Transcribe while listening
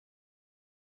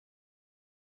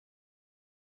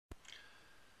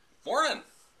Morning!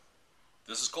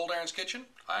 This is Cold Iron's Kitchen.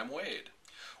 I'm Wade.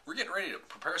 We're getting ready to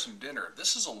prepare some dinner.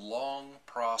 This is a long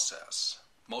process,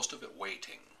 most of it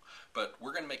waiting. But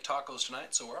we're going to make tacos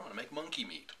tonight, so I'm going to make monkey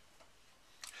meat.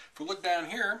 If we look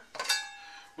down here,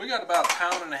 we got about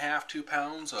 1.5 pounds, 2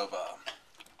 pounds of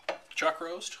chuck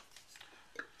roast.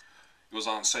 It was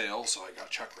on sale, so I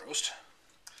got chuck roast.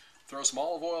 Throw some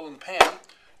olive oil in the pan.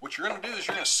 What you're going to do is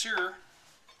you're going to sear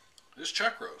this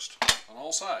chuck roast on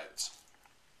all sides.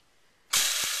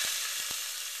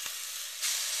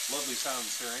 Lovely sound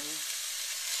searing.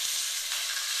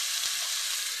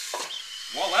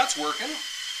 While that's working,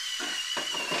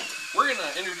 we're going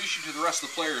to introduce you to the rest of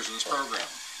the players in this program.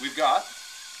 We've got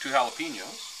 2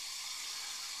 jalapenos,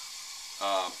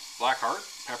 black heart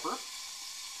pepper,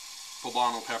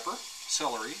 poblano pepper,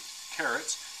 celery,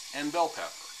 carrots, and bell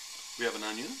pepper. We have an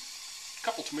onion, a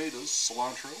couple tomatoes,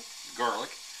 cilantro, garlic,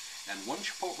 and 1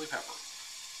 chipotle pepper.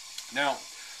 Now,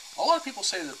 a lot of people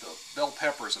say that the bell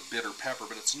pepper is a bitter pepper,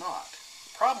 but it's not.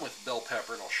 The problem with bell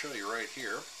pepper, and I'll show you right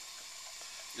here,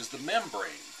 is the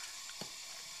membrane.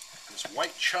 This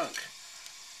white chunk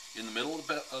in the middle of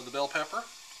the bell pepper.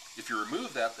 If you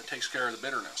remove that, that takes care of the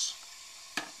bitterness.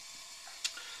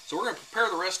 So we're going to prepare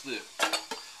the rest of the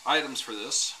items for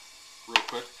this real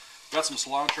quick. Got some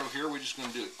cilantro here. We're just going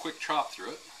to do a quick chop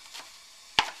through it.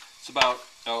 It's about,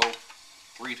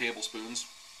 3 tablespoons.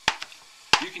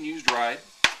 You can use dried.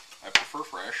 I prefer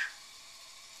fresh.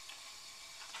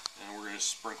 And we're going to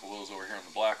sprinkle those over here on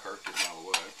the black heart, get them out of the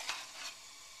way.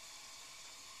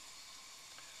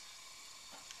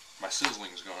 My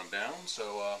sizzling's gone down,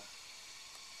 so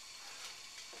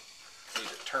need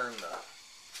to turn the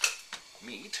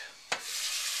meat.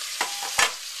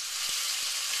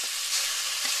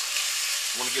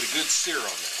 I want to get a good sear on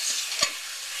this.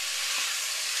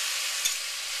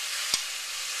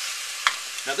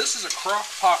 Now this is a crock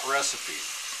pot recipe,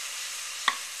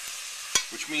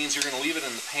 which means you're going to leave it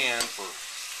in the pan for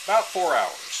about 4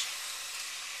 hours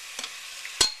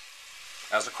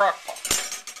as a crock pot.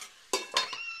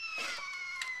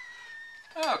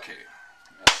 Okay,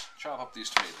 let's chop up these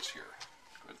tomatoes here.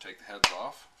 Go ahead and take the heads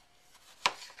off.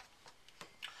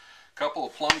 A couple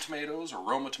of plum tomatoes, or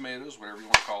Roma tomatoes, whatever you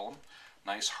want to call them.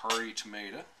 Nice hearty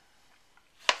tomato.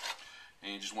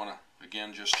 And you just want to,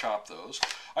 again, just chop those.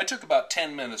 I took about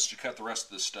 10 minutes to cut the rest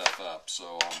of this stuff up,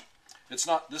 so this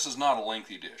is not a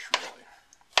lengthy dish, really.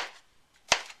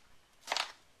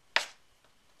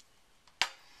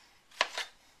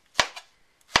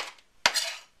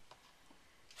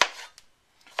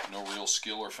 No real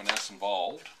skill or finesse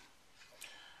involved.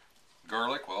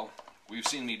 Garlic, well, we've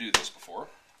seen me do this before.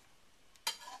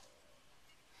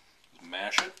 Just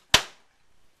mash it.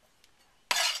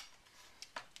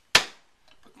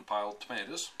 Put in the pile of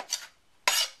tomatoes.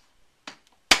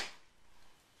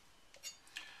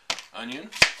 Onion.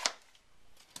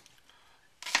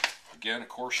 Again, a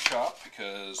coarse chop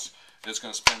because it's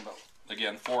going to spend about,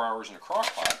 again, 4 hours in a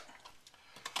crock pot.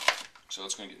 So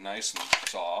it's going to get nice and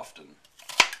soft and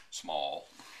small.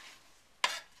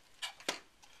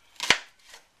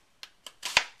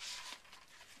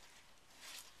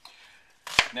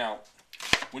 Now,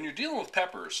 when you're dealing with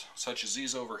peppers, such as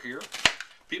these over here,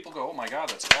 people go, oh my God,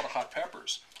 that's a lot of hot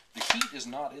peppers. The heat is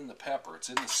not in the pepper, it's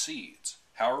in the seeds.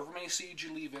 However many seeds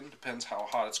you leave in depends how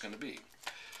hot it's going to be.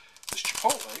 This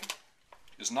chipotle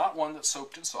is not one that's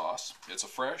soaked in sauce. It's a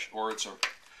fresh, or it's a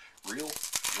real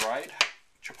dried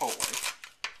chipotle.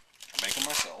 I make them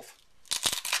myself.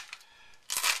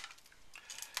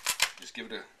 Just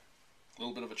give it a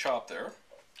little bit of a chop there.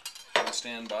 And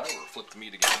stand by or flip the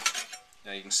meat again.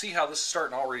 Now you can see how this is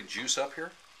starting to already juice up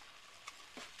here.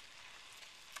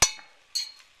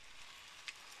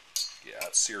 Yeah,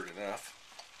 it's seared enough.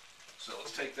 So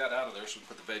let's take that out of there so we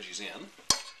can put the veggies in.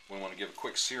 We want to give a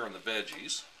quick sear on the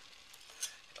veggies.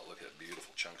 Now look at the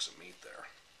beautiful chunks of meat there.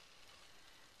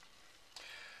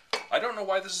 I don't know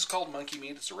why this is called monkey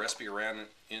meat. It's a recipe I ran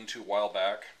into a while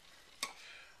back.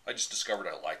 I just discovered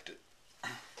I liked it.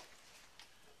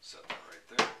 Set that right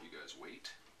there. You guys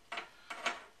wait.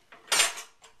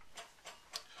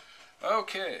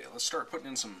 Okay, let's start putting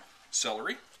in some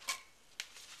celery.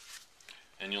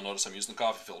 And you'll notice I'm using the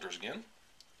coffee filters again.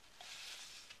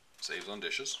 Saves on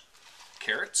dishes.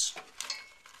 Carrots.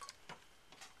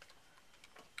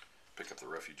 Pick up the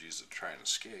refugees that try and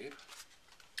escape.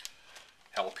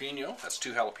 Jalapeno. That's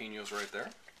 2 jalapenos right there.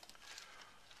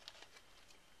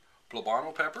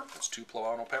 Poblano pepper. That's 2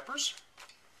 poblano peppers.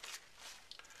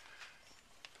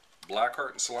 Black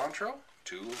heart and cilantro.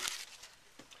 2.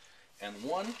 And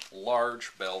 1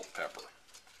 large bell pepper.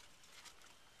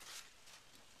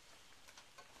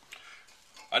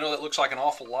 I know that looks like an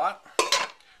awful lot.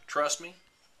 Trust me,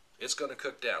 It's going to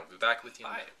cook down. We'll be back with you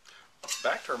in a minute.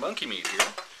 Back to our monkey meat here.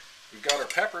 We've got our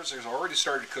peppers. They've already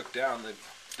started to cook down.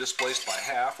 They've displaced by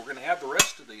half. We're going to add the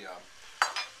rest of the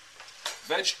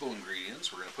vegetable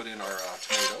ingredients. We're going to put in our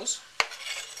tomatoes,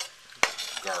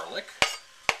 garlic,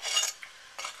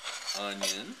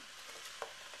 onion,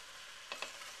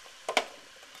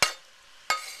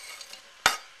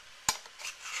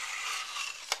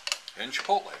 and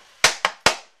chipotle.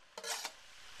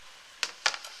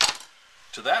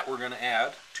 To that we're going to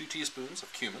add 2 teaspoons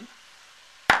of cumin,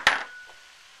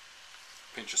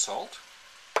 pinch of salt,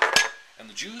 and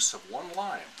the juice of 1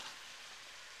 lime.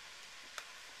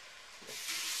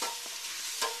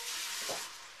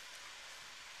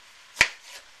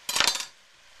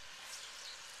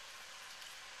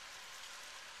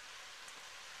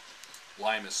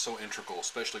 Lime is so integral,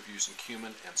 especially if you're using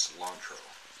cumin and cilantro.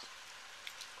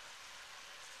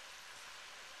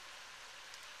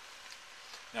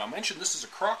 Now I mentioned this is a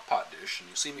crock pot dish, and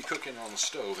you see me cooking on the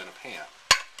stove in a pan.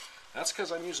 That's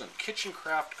because I'm using Kitchen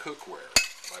Craft cookware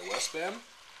by West Bend.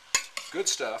 Good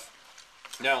stuff.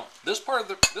 Now this part of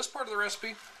the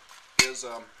recipe is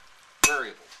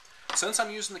variable. Since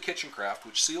I'm using the Kitchen Craft,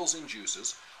 which seals in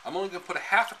juices, I'm only going to put a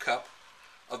half a cup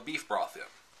of beef broth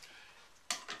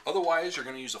in. Otherwise, you're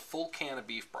going to use a full can of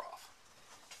beef broth.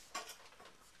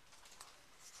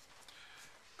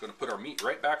 Going to put our meat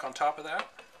right back on top of that.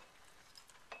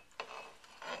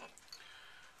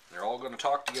 They're all going to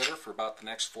talk together for about the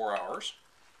next 4 hours.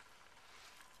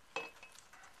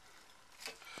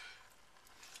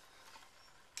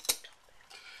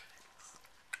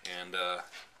 And there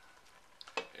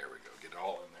we go, get it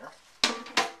all in there.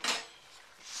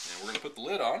 And we're going to put the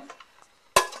lid on.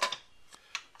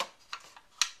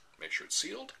 Make sure it's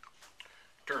sealed.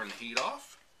 Turn the heat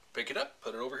off. Pick it up,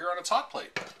 put it over here on its hot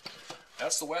plate.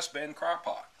 That's the West Bend crock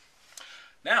pot.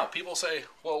 Now, people say,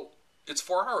 well, it's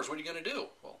 4 hours. What are you going to do?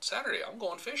 Well, Saturday, I'm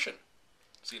going fishing.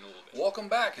 See you in a little bit. Welcome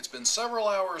back. It's been several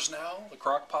hours now. The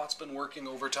crock pot's been working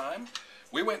overtime.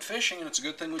 We went fishing, and it's a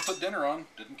good thing we put dinner on.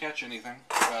 Didn't catch anything.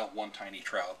 Well, 1 tiny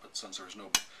trout, but since there was no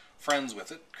friends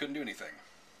with it, couldn't do anything.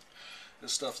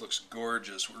 This stuff looks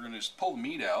gorgeous. We're going to just pull the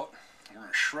meat out, and we're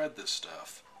going to shred this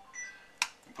stuff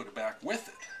and put it back with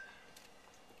it.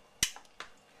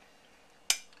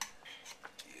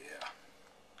 Yeah.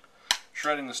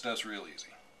 Shredding this stuff's real easy.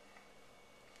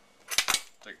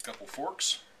 Take a couple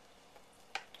forks,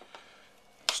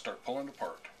 start pulling it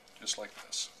apart, just like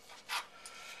this.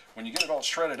 When you get it all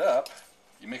shredded up,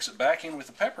 you mix it back in with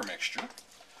the pepper mixture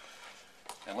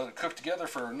and let it cook together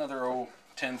for another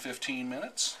 10-15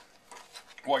 minutes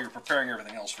while you're preparing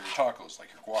everything else for your tacos, like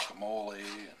your guacamole and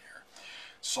your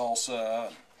salsa,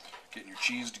 and getting your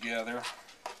cheese together.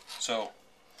 So,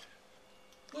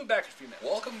 we'll be back in a few minutes.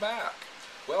 Welcome back.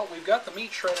 Well, we've got the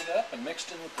meat shredded up and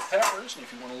mixed in with the peppers, and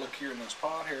if you want to look here in this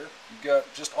pot here, you've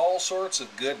got just all sorts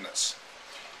of goodness.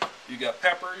 You got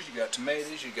peppers, you got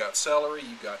tomatoes, you got celery,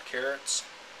 you got carrots,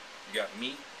 you got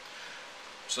meat.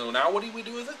 So now what do we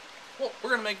do with it? Well, we're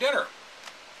going to make dinner.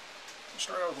 We'll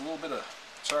start out with a little bit of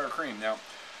sour cream. Now,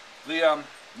 the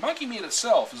monkey meat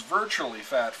itself is virtually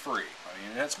fat-free. I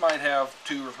mean, it might have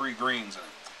 2 or 3 greens in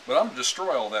it, but I'm going to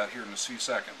destroy all that here in a few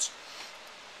seconds.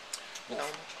 A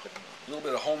little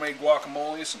bit of homemade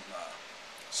guacamole, some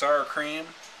sour cream,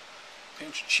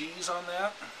 pinch of cheese on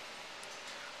that,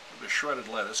 a little bit of shredded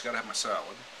lettuce. Got to have my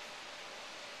salad.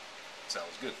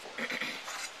 Salad's good for you.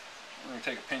 We're going to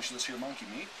take a pinch of this here monkey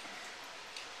meat.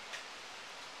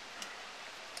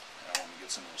 Now let me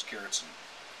get some of those carrots and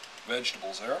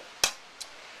vegetables there.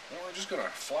 And we're just going to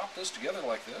flop this together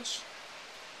like this.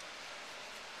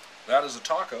 That is a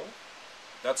taco.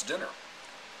 That's dinner.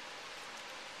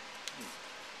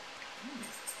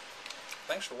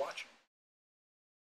 Thanks for watching.